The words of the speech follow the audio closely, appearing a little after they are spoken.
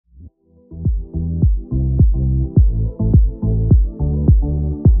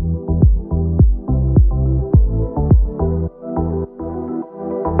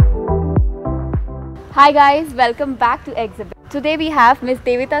Hi guys, welcome back to Exhibit. Today we have Miss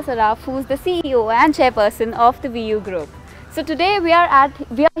Devita Saraf, who's the CEO and chairperson of the VU Group. So today we are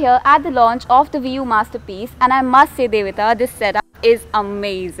here at the launch of the VU masterpiece, and I must say, Devita, this setup is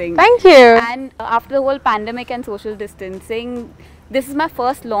amazing. Thank you. And after the whole pandemic and social distancing, this is my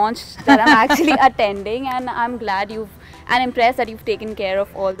first launch that I'm actually attending, and I'm glad and impressed that you've taken care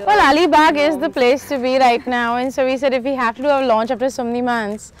of all the... Well, Alibag is the place to be right now, and so we said if we have to do a launch after so many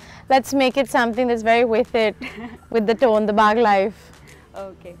months, let's make it something that's very with it, with the tone, the bag life.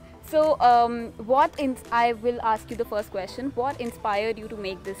 Okay. So, I will ask you the first question. What inspired you to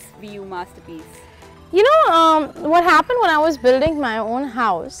make this VU masterpiece? You know, what happened when I was building my own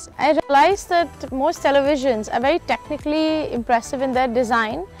house, I realized that most televisions are very technically impressive in their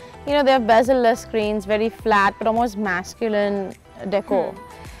design. You know, they have bezel-less screens, very flat but almost masculine decor.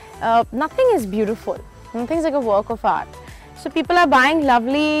 Nothing is beautiful. Nothing's like a work of art. So people are buying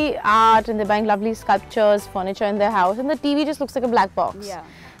lovely art and they're buying lovely sculptures, furniture in their house, and the TV just looks like a black box. Yeah.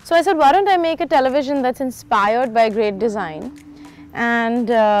 So I said, why don't I make a television that's inspired by great design and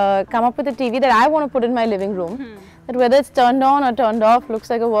come up with a TV that I want to put in my living room. That whether it's turned on or turned off, looks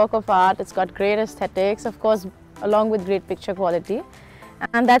like a work of art. It's got great aesthetics, of course, along with great picture quality.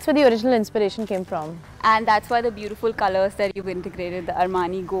 And that's where the original inspiration came from. And that's why the beautiful colors that you've integrated, the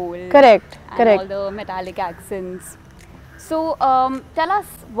Armani gold. Correct, and correct. all the metallic accents. So, tell us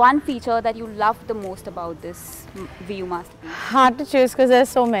one feature that you love the most about this VU masterpiece. Hard to choose because there's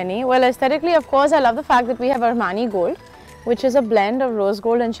so many. Well, aesthetically, of course, I love the fact that we have Armani gold, which is a blend of rose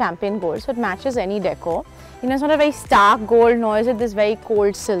gold and champagne gold, so it matches any decor. You know, it's not a very stark gold, nor is it this very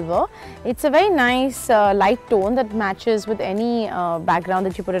cold silver. It's a very nice light tone that matches with any background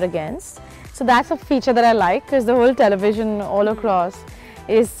that you put it against. So that's a feature that I like, because the whole television all across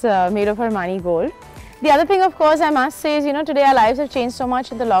is made of Armani gold. The other thing, of course, I must say is, you know, today our lives have changed so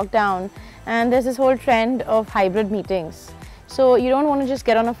much in the lockdown, and there's this whole trend of hybrid meetings. So you don't want to just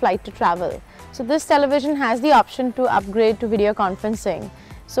get on a flight to travel. So this television has the option to upgrade to video conferencing.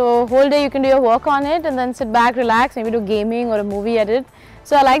 So whole day you can do your work on it and then sit back, relax, maybe do gaming or a movie edit.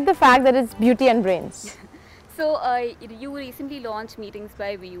 So I like the fact that it's beauty and brains. So you recently launched Meetings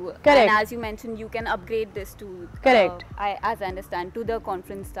by VU. Correct. And as you mentioned, you can upgrade this to, Correct. As I understand, to the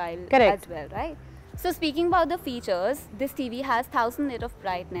conference style. Correct. As well, right? So speaking about the features, this TV has 1000 nit of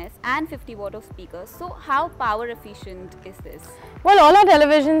brightness and 50 watt of speakers. So how power efficient is this? Well, all our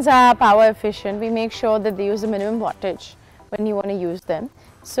televisions are power efficient. We make sure that they use the minimum wattage when you want to use them.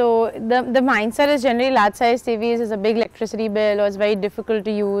 So the mindset is generally large size TVs is a big electricity bill, or it's very difficult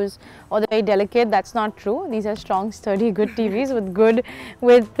to use, or they're very delicate. That's not true. These are strong, sturdy, good TVs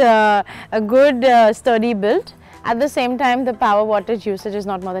with a good sturdy build. At the same time, the power wattage usage is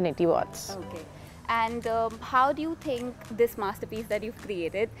not more than 80 watts. Okay. And how do you think this masterpiece that you've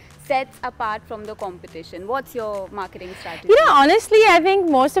created sets apart from the competition? What's your marketing strategy? You know, honestly, I think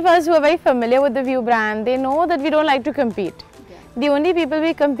most of us who are very familiar with the VU brand, they know that we don't like to compete. Yeah. The only people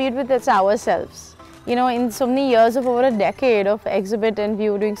we compete with is ourselves. You know, in so many years of over a decade of Exhibit and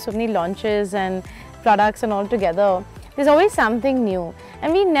VU doing so many launches and products and all together, there's always something new,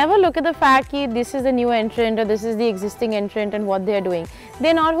 and we never look at the fact that this is the new entrant or this is the existing entrant and what they're doing.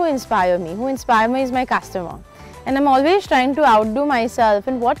 They're not who inspire me. Who inspire me is my customer, and I'm always trying to outdo myself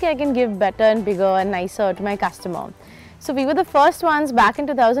and what I can give better and bigger and nicer to my customer. So we were the first ones back in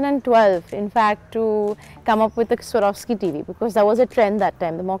 2012, in fact, to come up with the Swarovski TV, because that was a trend that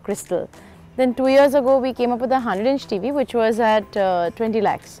time, the more crystal. Then 2 years ago we came up with a 100-inch TV, which was at 20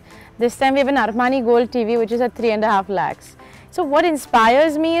 lakhs. This time we have an Armani Gold TV, which is at 3.5 lakhs. So what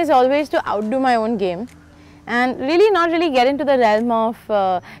inspires me is always to outdo my own game and not really get into the realm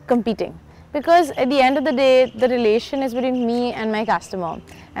of competing. Because at the end of the day, the relation is between me and my customer.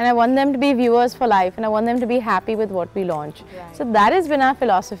 And I want them to be viewers for life, and I want them to be happy with what we launch. Right. So that has been our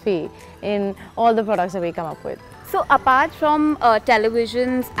philosophy in all the products that we come up with. So apart from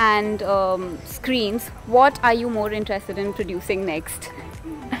televisions and screens, what are you more interested in producing next?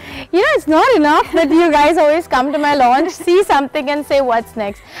 You know, it's not enough that you guys always come to my launch, see something and say what's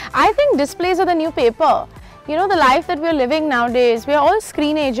next. I think displays are the new paper. You know, the life that we're living nowadays, we're all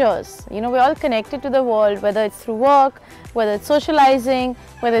screenagers. You know, we're all connected to the world, whether it's through work, whether it's socializing,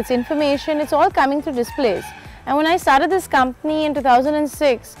 whether it's information, it's all coming through displays. And when I started this company in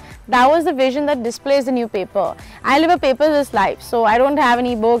 2006, that was the vision that displays the new paper. I live a paperless life, so I don't have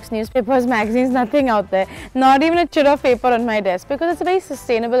any books, newspapers, magazines, nothing out there. Not even a chit of paper on my desk, because it's a very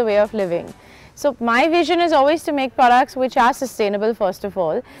sustainable way of living. So my vision is always to make products which are sustainable first of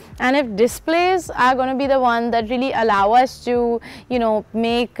all, and if displays are going to be the one that really allow us to, you know,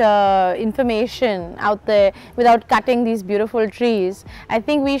 make information out there without cutting these beautiful trees, I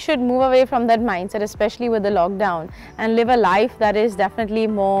think we should move away from that mindset, especially with the lockdown, and live a life that is definitely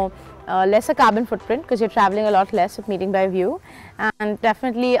more lesser carbon footprint, because you're traveling a lot less with meeting by view, and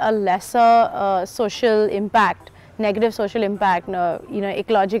definitely a lesser social impact, negative social impact, you know,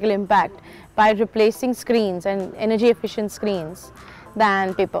 ecological impact, by replacing screens and energy efficient screens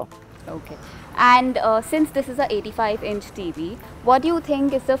than paper. Okay. And since this is a 85-inch TV, what do you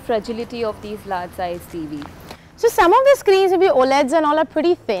think is the fragility of these large size TV? So some of the screens, maybe OLEDs and all, are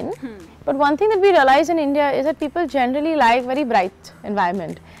pretty thin. But one thing that we realize in India is that people generally like very bright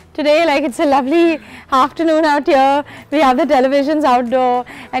environment. Today, like, it's a lovely afternoon out here, we have the televisions outdoor,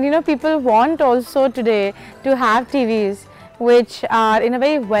 and you know, people want also today to have TVs which are in a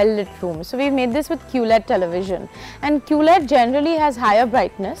very well lit room. So we've made this with QLED television, and QLED generally has higher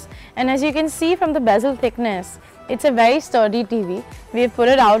brightness, and as you can see from the bezel thickness, it's a very sturdy TV. We've put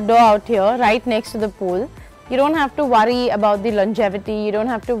it outdoor out here, right next to the pool. You don't have to worry about the longevity, you don't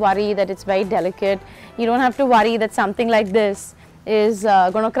have to worry that it's very delicate, you don't have to worry that something like this is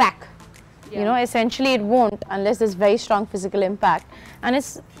going to crack. Yeah. You know, essentially it won't unless there's very strong physical impact, and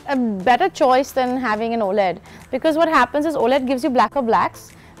it's a better choice than having an OLED, because what happens is OLED gives you blacker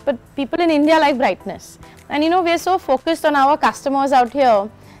blacks, but people in India like brightness, and you know, we're so focused on our customers out here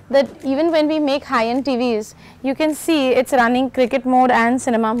that even when we make high-end TVs, you can see it's running cricket mode and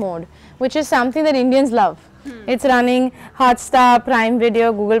cinema mode, which is something that Indians love. It's running Hotstar, Prime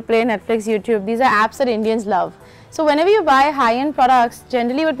Video, Google Play, Netflix, YouTube. These are apps that Indians love. So whenever you buy high-end products,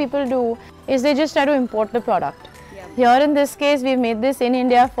 generally what people do is they just try to import the product. Yeah. Here in this case, we've made this in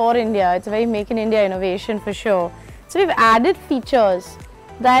India for India. It's a very make in India innovation for sure. So we've added features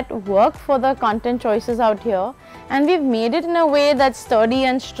that work for the content choices out here, and we've made it in a way that's sturdy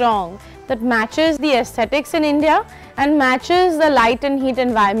and strong, that matches the aesthetics in India and matches the light and heat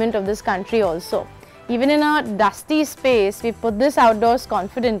environment of this country also. Even in a dusty space, we put this outdoors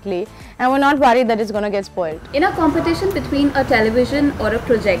confidently, and we're not worried that it's going to get spoiled. In a competition between a television or a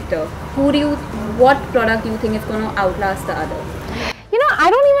projector, what product do you think is going to outlast the other? You know, I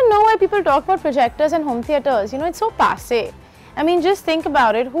don't even know why people talk about projectors and home theaters. You know, it's so passé. I mean, just think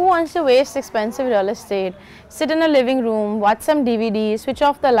about it. Who wants to waste expensive real estate, sit in a living room, watch some DVDs, switch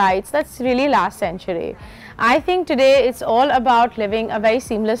off the lights? That's really last century. I think today it's all about living a very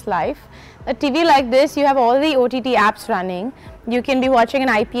seamless life. A TV like this, you have all the OTT apps running. You can be watching an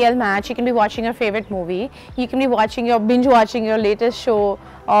IPL match, you can be watching your favorite movie, you can be binge watching your latest show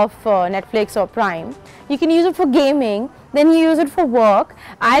of Netflix or Prime. You can use it for gaming, then you use it for work.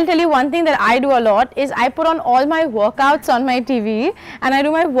 I'll tell you one thing that I do a lot is I put on all my workouts on my TV and I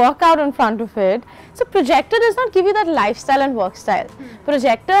do my workout in front of it. So projector does not give you that lifestyle and work style.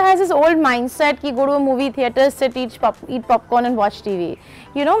 Projector has this old mindset, you go to a movie theater, sit, eat popcorn and watch TV.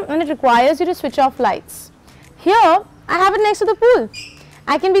 You know, and it requires you to switch off lights. Here, I have it next to the pool.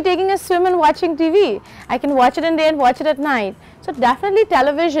 I can be taking a swim and watching TV. I can watch it in day and watch it at night. So definitely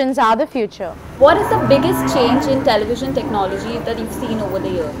televisions are the future. What is the biggest change in television technology that you've seen over the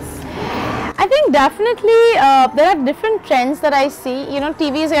years? I think definitely there are different trends that I see. You know,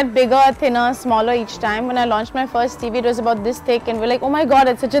 TVs get bigger, thinner, smaller each time. When I launched my first TV, it was about this thick and we're like, oh my god,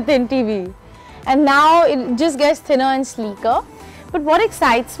 it's such a thin TV. And now it just gets thinner and sleeker. But what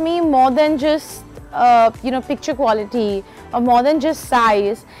excites me more than just you know, picture quality or more than just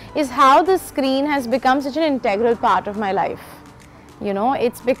size is how the screen has become such an integral part of my life. You know,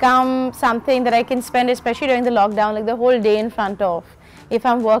 it's become something that I can spend, especially during the lockdown, like the whole day in front of, if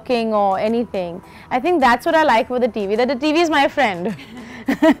I'm working or anything. I think that's what I like with the TV, that the TV is my friend.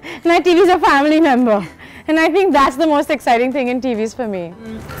 My TV is a family member. And I think that's the most exciting thing in TVs for me.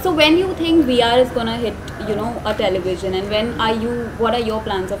 So when you think VR is going to hit, you know, a television, and what are your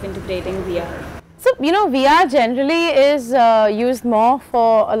plans of integrating VR? So, you know, VR generally is used more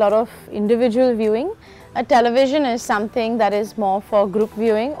for a lot of individual viewing. A television is something that is more for group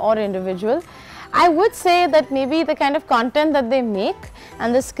viewing or individual. I would say that maybe the kind of content that they make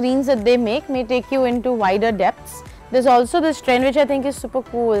and the screens that they make may take you into wider depths. There's also this trend which I think is super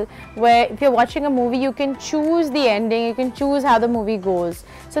cool, where if you're watching a movie, you can choose the ending, you can choose how the movie goes.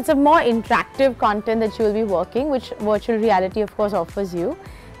 So it's a more interactive content that you will be working, which virtual reality of course offers you.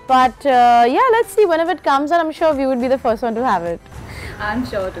 But yeah, let's see, whenever it comes out, I'm sure we would be the first one to have it. I'm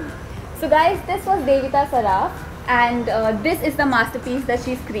sure too. So guys, this was Devita Saraf, and this is the masterpiece that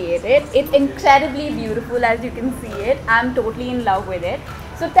she's created. It's incredibly beautiful, as you can see it. I'm totally in love with it.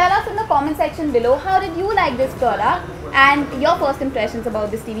 So tell us in the comment section below, how did you like this product and your first impressions about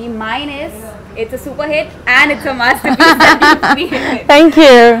this TV. Mine is, it's a super hit and it's a masterpiece that needs to be hit. Thank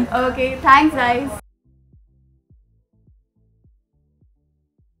you. Okay, thanks guys.